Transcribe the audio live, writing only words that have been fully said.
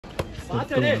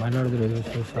Set-2 Mayiladuthurai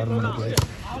versus Sharmanapurai.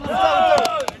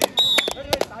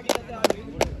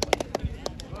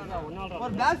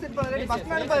 ஒரு back set பண்ணு ready first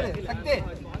man பாரு சக்தி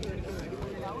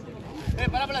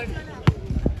பரபல ரெடி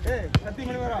சக்தி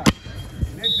மணி வரா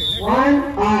 1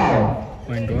 out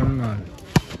Point 1 all.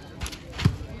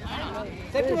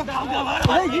 செட்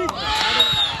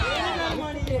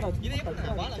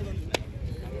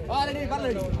பால் ready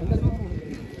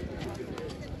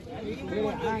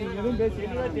எதுவும் பேசி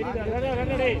தெரியல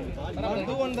ரெடி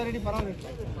 2-1 ரெடி பரவாயில்லை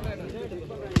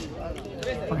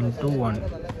Point 2-1.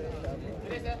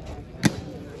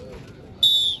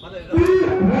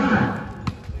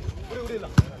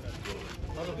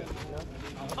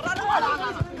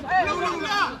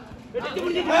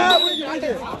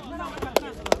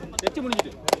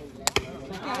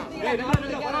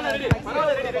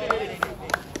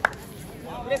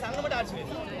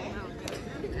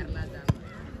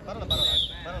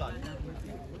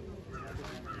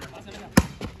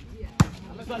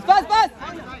 Pass, pass.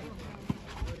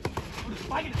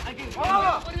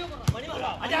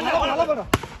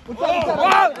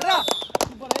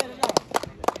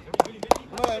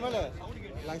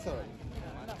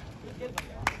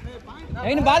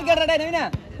 Navin ball kar raha hai Navin.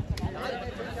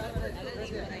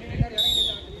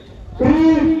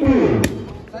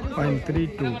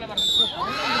 3-2.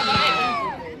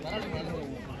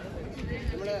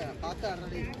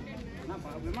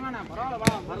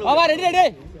 Baba ready ready.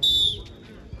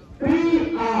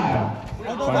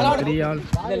 3 all.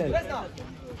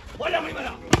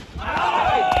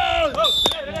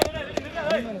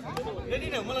 Ready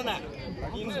na mulana.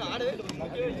 Innu aadave.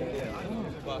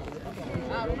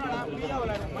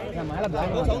 Na mala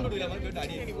ball sound udila mari kettu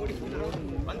adi.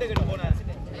 Bande kettu pona.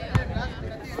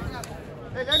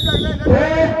 Hey left left.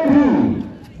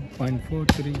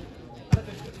 0.43.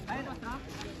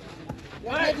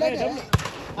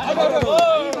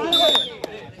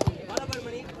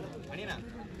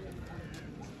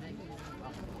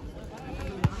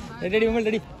 Ready Vimal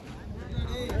ready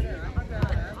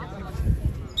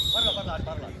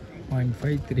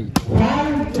 0.53.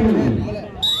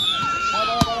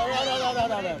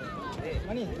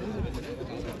 mani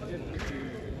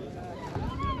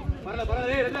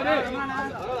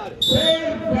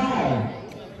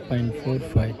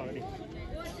 0.45.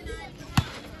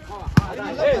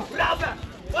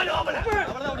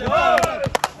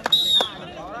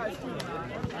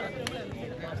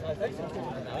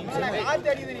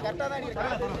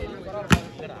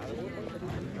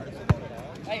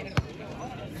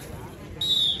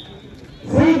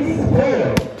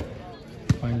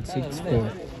 Point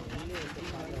 6-4.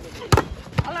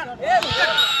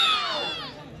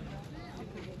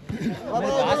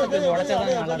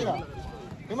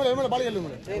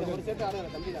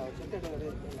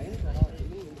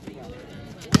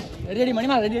 ready mani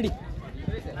ma ready ready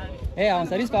hey avan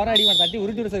service power adi man 30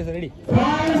 urutu service ready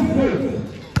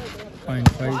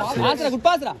 0.56. pass ra good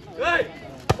pass ra hey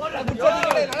good pass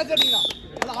nala settinga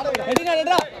ready na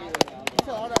ready ra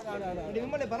ready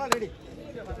Vimal para ready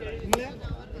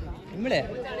Vimal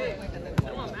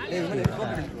hey Vimal 7-5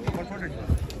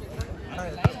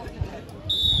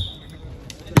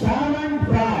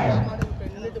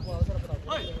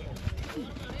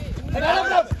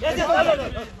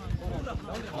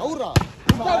 Aura.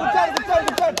 Good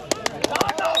shot.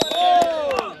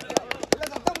 Ulla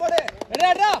sattam pode.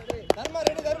 Ready. Dharma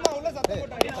ready ulla sattam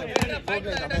potta.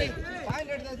 Ready.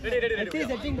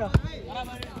 Setting bro.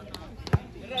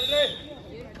 Ready.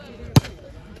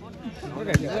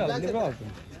 Okay, bro.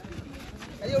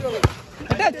 Ayo bro.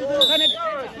 Attack.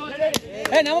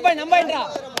 Hey, number endra.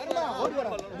 Dharma, out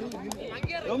bora.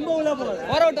 Romba ulla pora.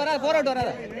 4 out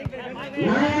vara.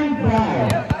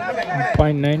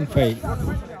 0.95.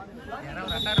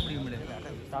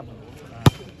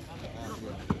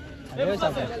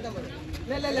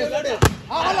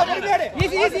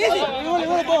 Easy.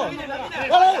 Ivu go.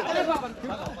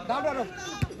 Down.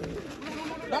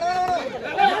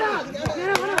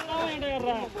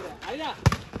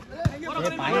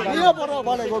 Iya pora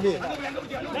ball Gobi.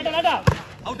 Lata.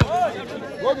 Out.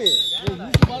 Gobi.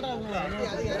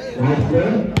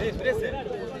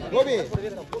 Gobi.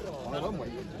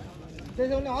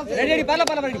 Ready pala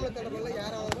ready.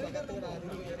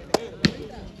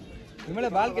 Vimal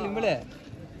ball ke Vimal.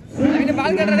 Navin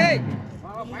ball kar raha hai.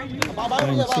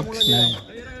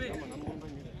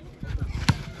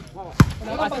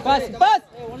 0.69. Pass.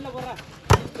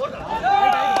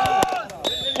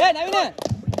 Hey Navin.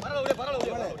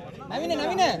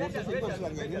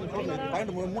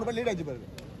 Point 3 பால் lead ஆச்சு பாருங்க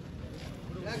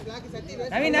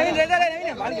Naveen ready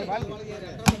பால்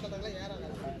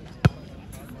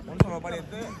one சொல்ல பால்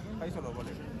எடுத்து 5 சொல்ல பால்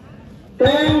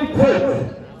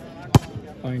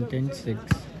 .106.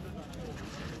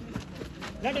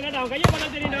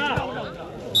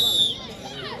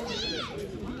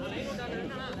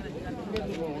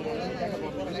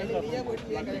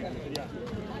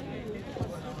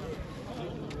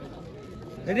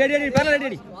 Ready பரல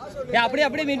ready ஏ அப்படியே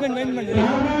meet பண்ணு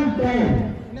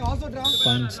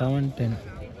 .710.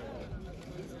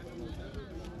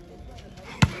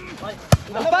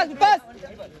 Pass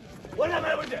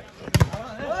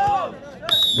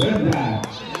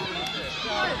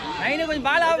nine கொஞ்சம்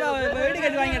பால் வெடி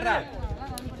கட்டி வாங்கிடுறா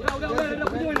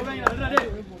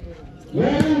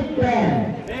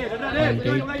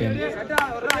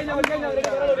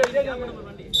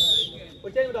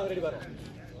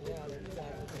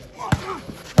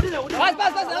பாஸ்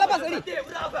நல்ல பாஸ் ரெடி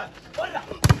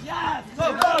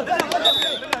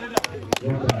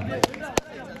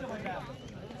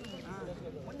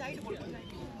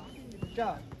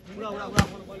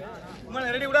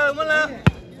ரெடி விடா உமல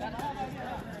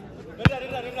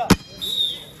ரெடிடா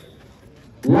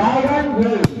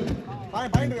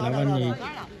 11-8.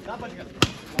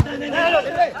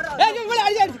 ஏய் நீ போய்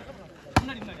அடி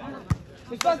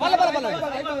பல்ல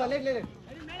லேட்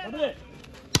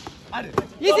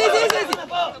ஈஸி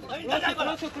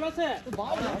க்ளோஸ்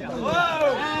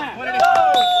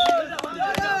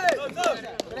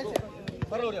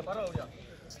பரவாயில்லை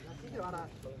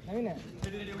நவீன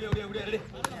ரெடி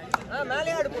மேலே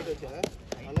ஆடு போட்டு வெச்சு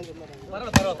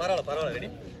பரவாயில்லை ரெடி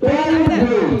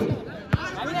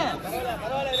நவீன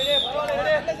பரவாயில்லை ரெடி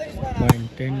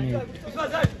 .108.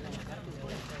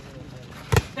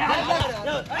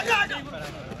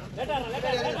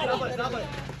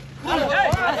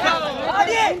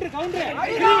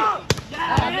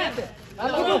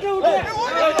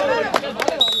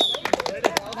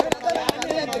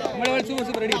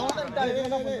 சூப்பர் ரெடி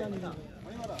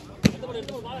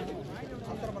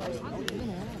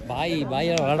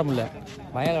பாயால விளையாட முடியல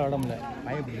பாய்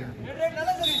எப்படி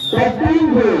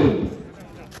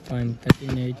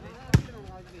 .138.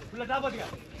 உள்ள டாப் பாத்துங்க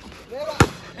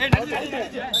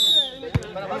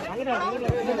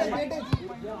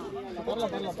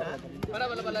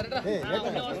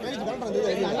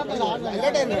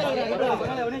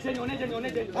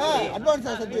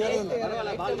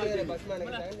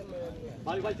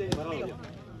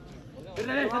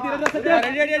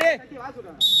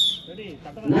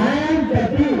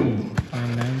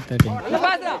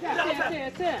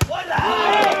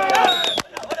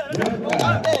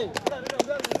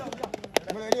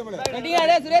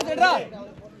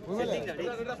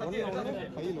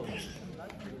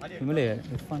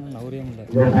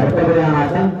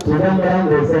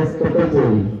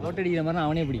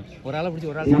அவனே பிடி ஒரு ஆளை பிடிச்சி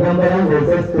ஒரு ஆள்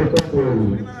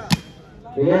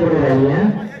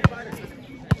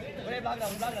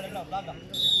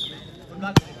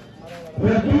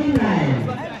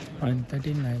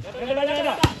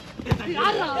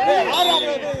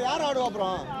யார் ஆடுவா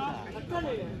அப்புறம்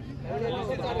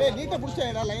டேய் நீட்ட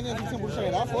புடிச்சேடா லைன் எக்ஸிஸ்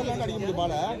புடிச்சேடா 4 ல அடிக்க முடியும்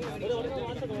பால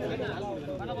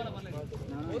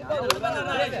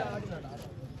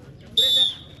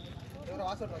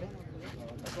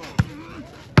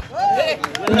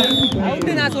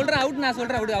அவுட் நான் சொல்றேன் அவுட்னா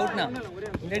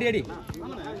ரெடி ரெடி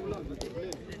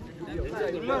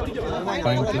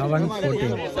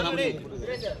 .11-14.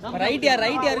 ரைட் யார்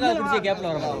இருக்கா பிடிச்ச கேப்ல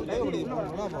வரமா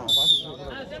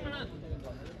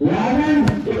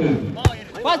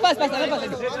பாஸ் நல்ல பாஸ்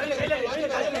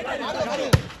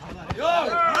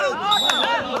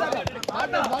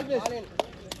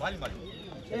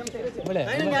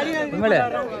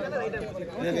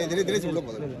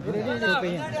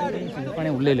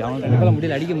உள்ள இல்ல அவனுக்கு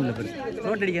முடியல அடிக்க முடியல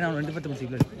ரோட் அடிக்க அவன் 2 10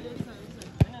 நிமிஷம்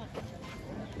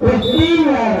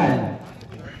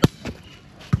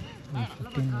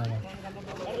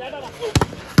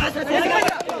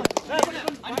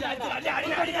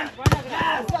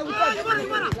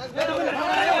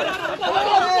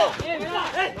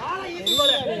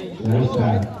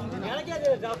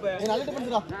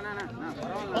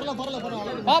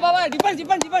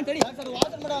டிஃபென்ஸ்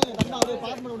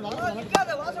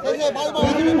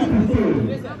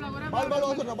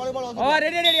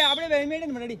ரெடி ரெடி அப்படியே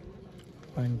மெயின்டைன் பண்ணு ரெடி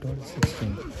 .16.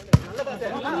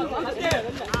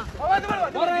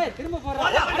 திரும்ப போற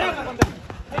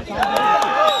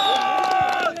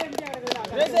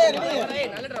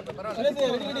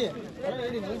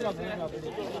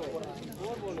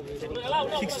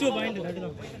 62 பாயிண்ட்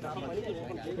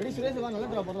ரெடி சுரேஷ் வா நல்ல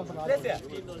டிராப் போறல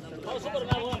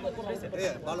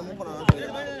ஏய் பால் மூவ் பண்ணா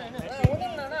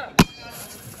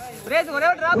சுரேஷ் ஒரே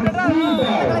டிராப் லெட்டரா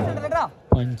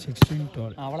 116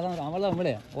 12.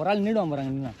 அவ்வளவுதான் ஒரு ஆள் நீடுவான்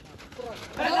பாருங்க நின்னா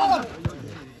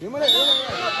விமலே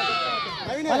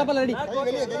பல பல ரெடி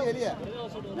வெளியே வெளியே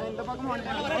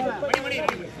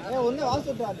ஒண்ணு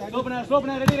வாசுடா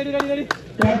ஸ்லோப்னா ready ready ready ready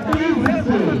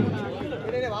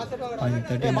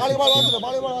ball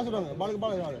வாசுடுங்க ball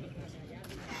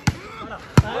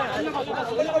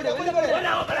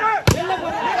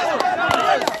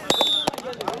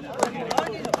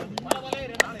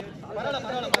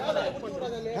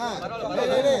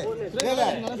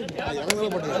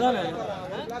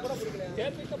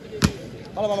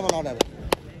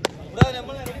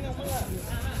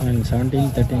And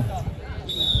 17-13.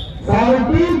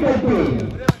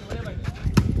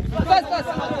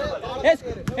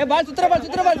 ball sutra ball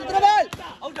out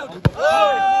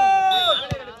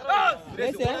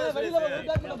race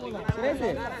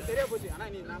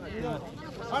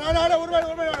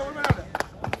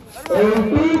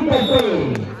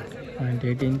And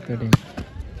 18-13.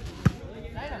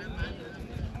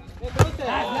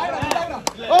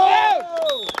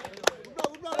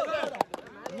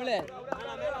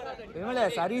 விமலே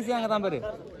service அங்க தான் பாரு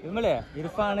விமலே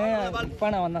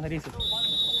இர்ஃபான் அவன் சர்வீஸ்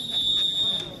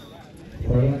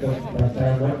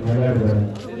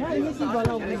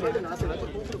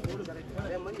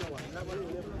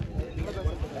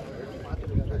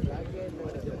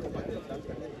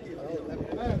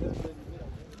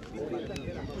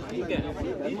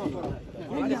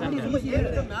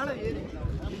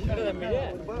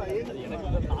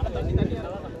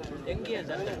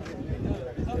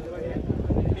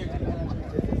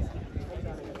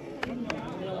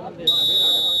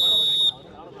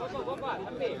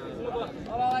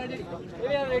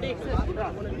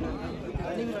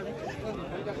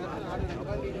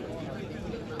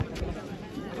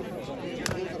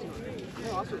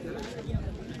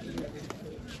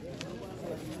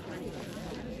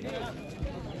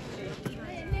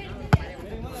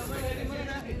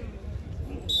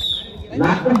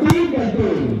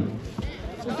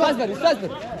विश्वास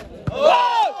पर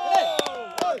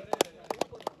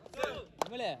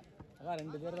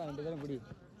ரெண்டு பேரும் குடி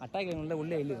அட்டாக்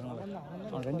உள்ளே இல்லை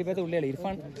அவன் ரெண்டு பேரும் உள்ளே இல்லை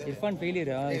இர்ஃபான்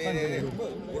ஃபெயிலியர்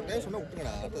ஒரு டைம் சொன்னா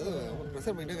விட்டுங்கடா அடுத்து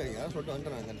ப்ரெஷர் பண்ணிட்டே இருக்காங்க சொல்லிட்டு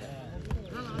வந்துட்டேன்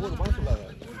ஒரு பால் சொல்லாத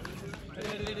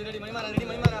ready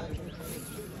மணிமாரா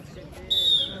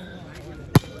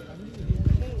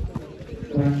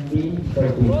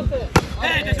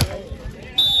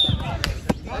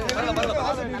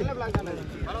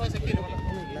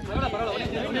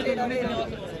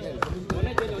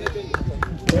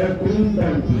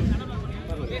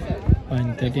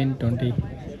And 13-20.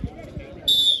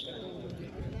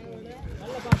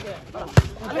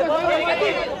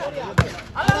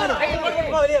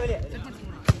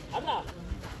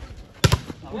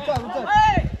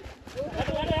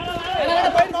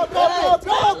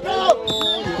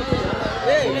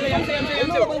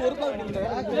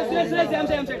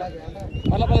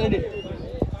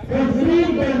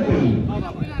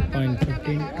 Point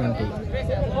 15-20.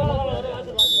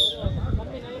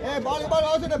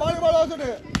 Ball வாசுடு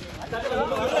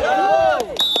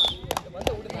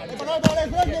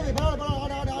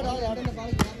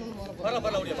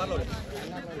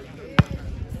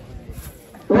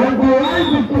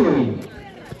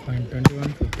Point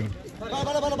 21-15.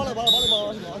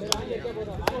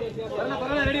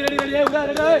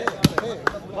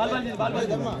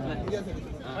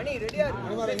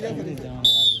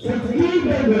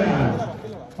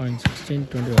 Point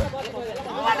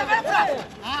 16-21.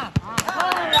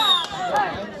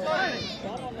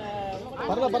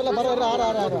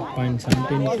 Point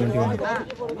 17-21.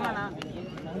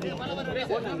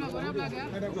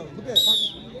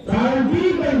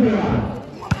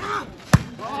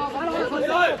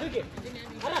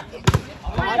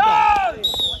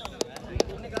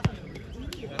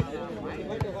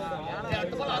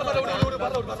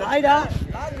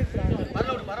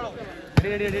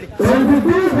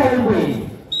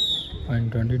 Point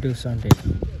 22-17.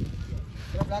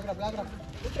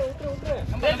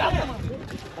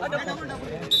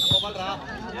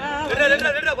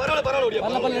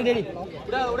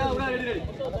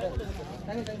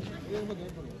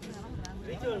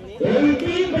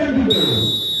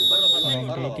 Point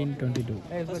 18-22.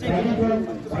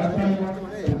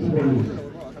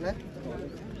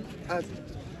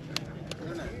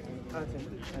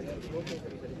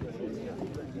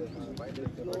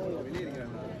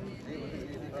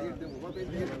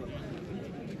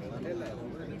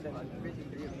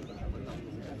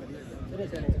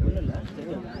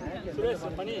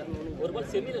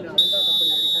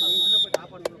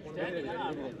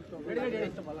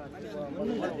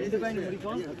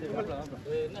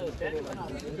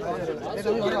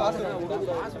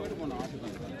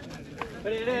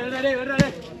 Point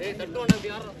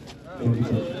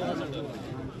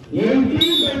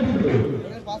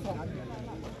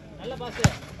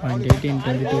 18,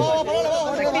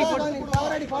 22.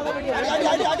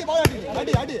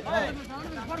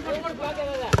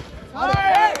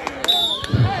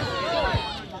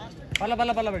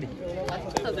 Pala badi.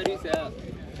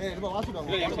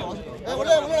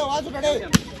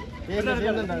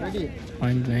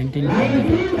 Point 19,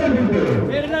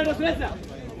 22.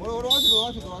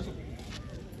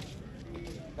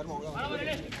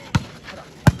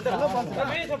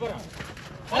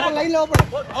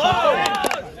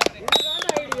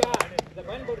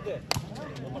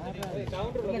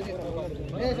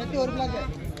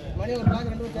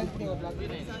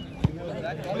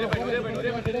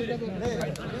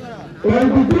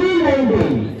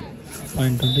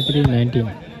 Point 23,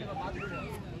 19.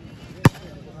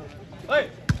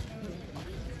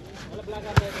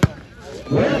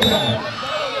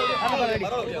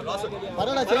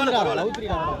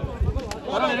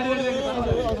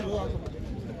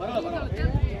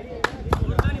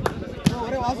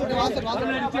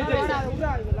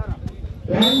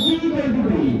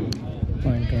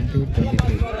 Point 20,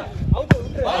 23.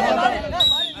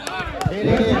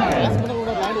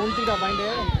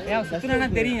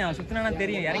 சுத்துனா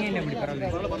தெரியும் இறங்கி என்ன இப்படி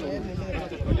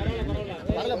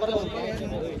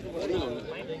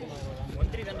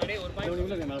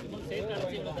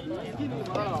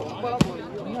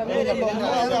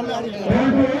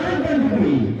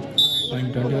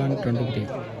Point 21, 23.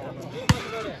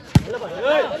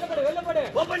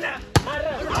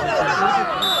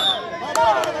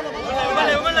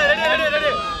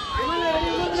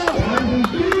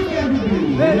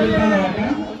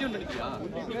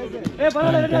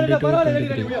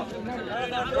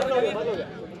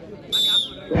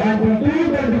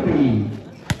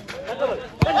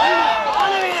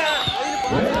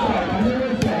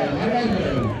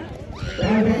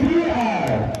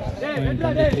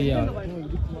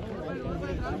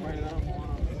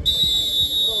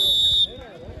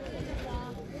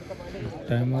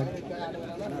 Time out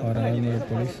for Army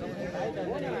Police.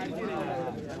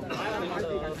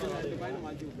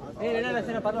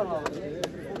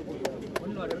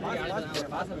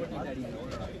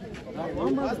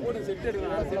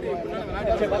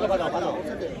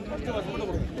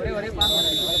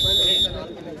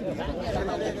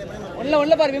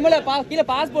 உள்ள பாரு விமல கீழ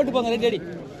பாஸ் போட்டு போங்க ரெடி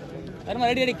வருமா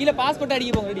ரெடி கீழ பாஸ் போட்டு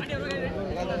அடிக்க போங்க ரெடி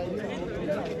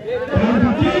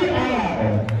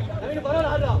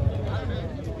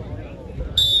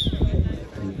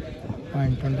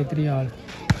Point 23 all.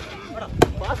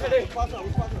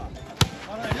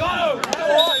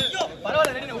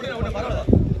 பரவாயில்ல ரெடி விடு பரவாயில்ல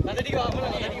நான் ரெடி வா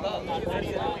நான் ரெடி வா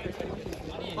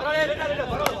பரவாயில்ல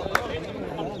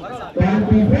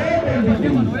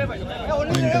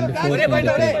ஒரே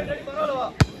பாயிண்ட் ஒரே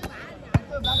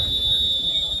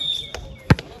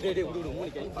ரெடி விடு மூணு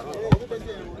கை பரவாயில்ல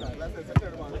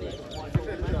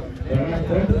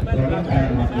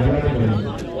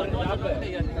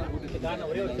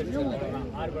ஒரே ஒரு செட்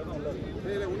 6 பேர் தான் உள்ள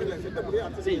இல்ல ஒண்ணுல செட் அப்படியே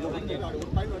அடிச்சு சரி ஒரு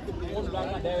பாயிண்ட் வந்து மூணு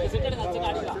பிளாக் தான் செட் எடுத்து அடிச்சு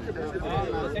அடிக்கலாம்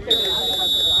செட்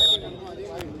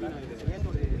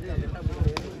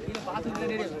கீழ பாஸ்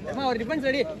ரெடி அம்மா ஒரு டிஃபென்ஸ்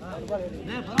ரெடி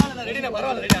பரவாயில்லை ரெடினா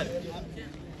பரவாயில்லை ரெடியா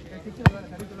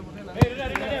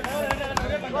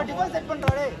டிஃபென்ஸ் செட்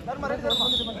பண்றா டேய் தர்மா ரெடி தர்மா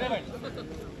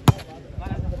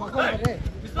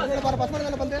பாரு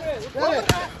பஸ்மரல பந்து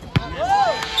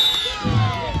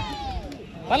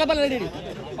பல்ல ரெடி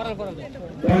பரவாயில்லை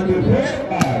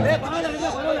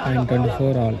Point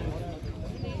 24 all.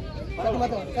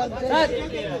 Sir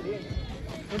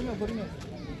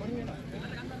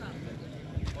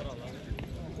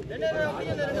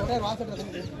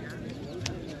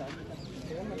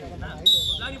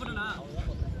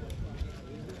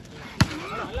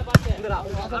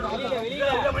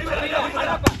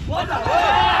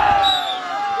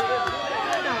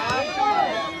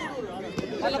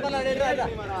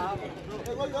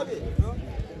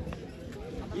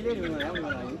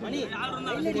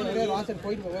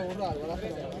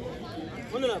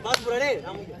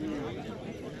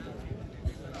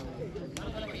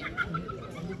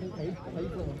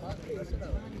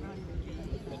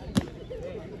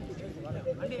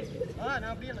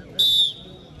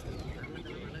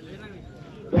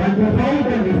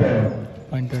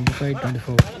Point 25,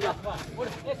 24.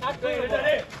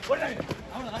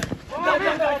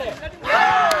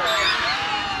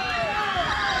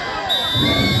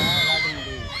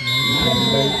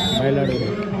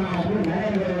 Mayiladuthurai.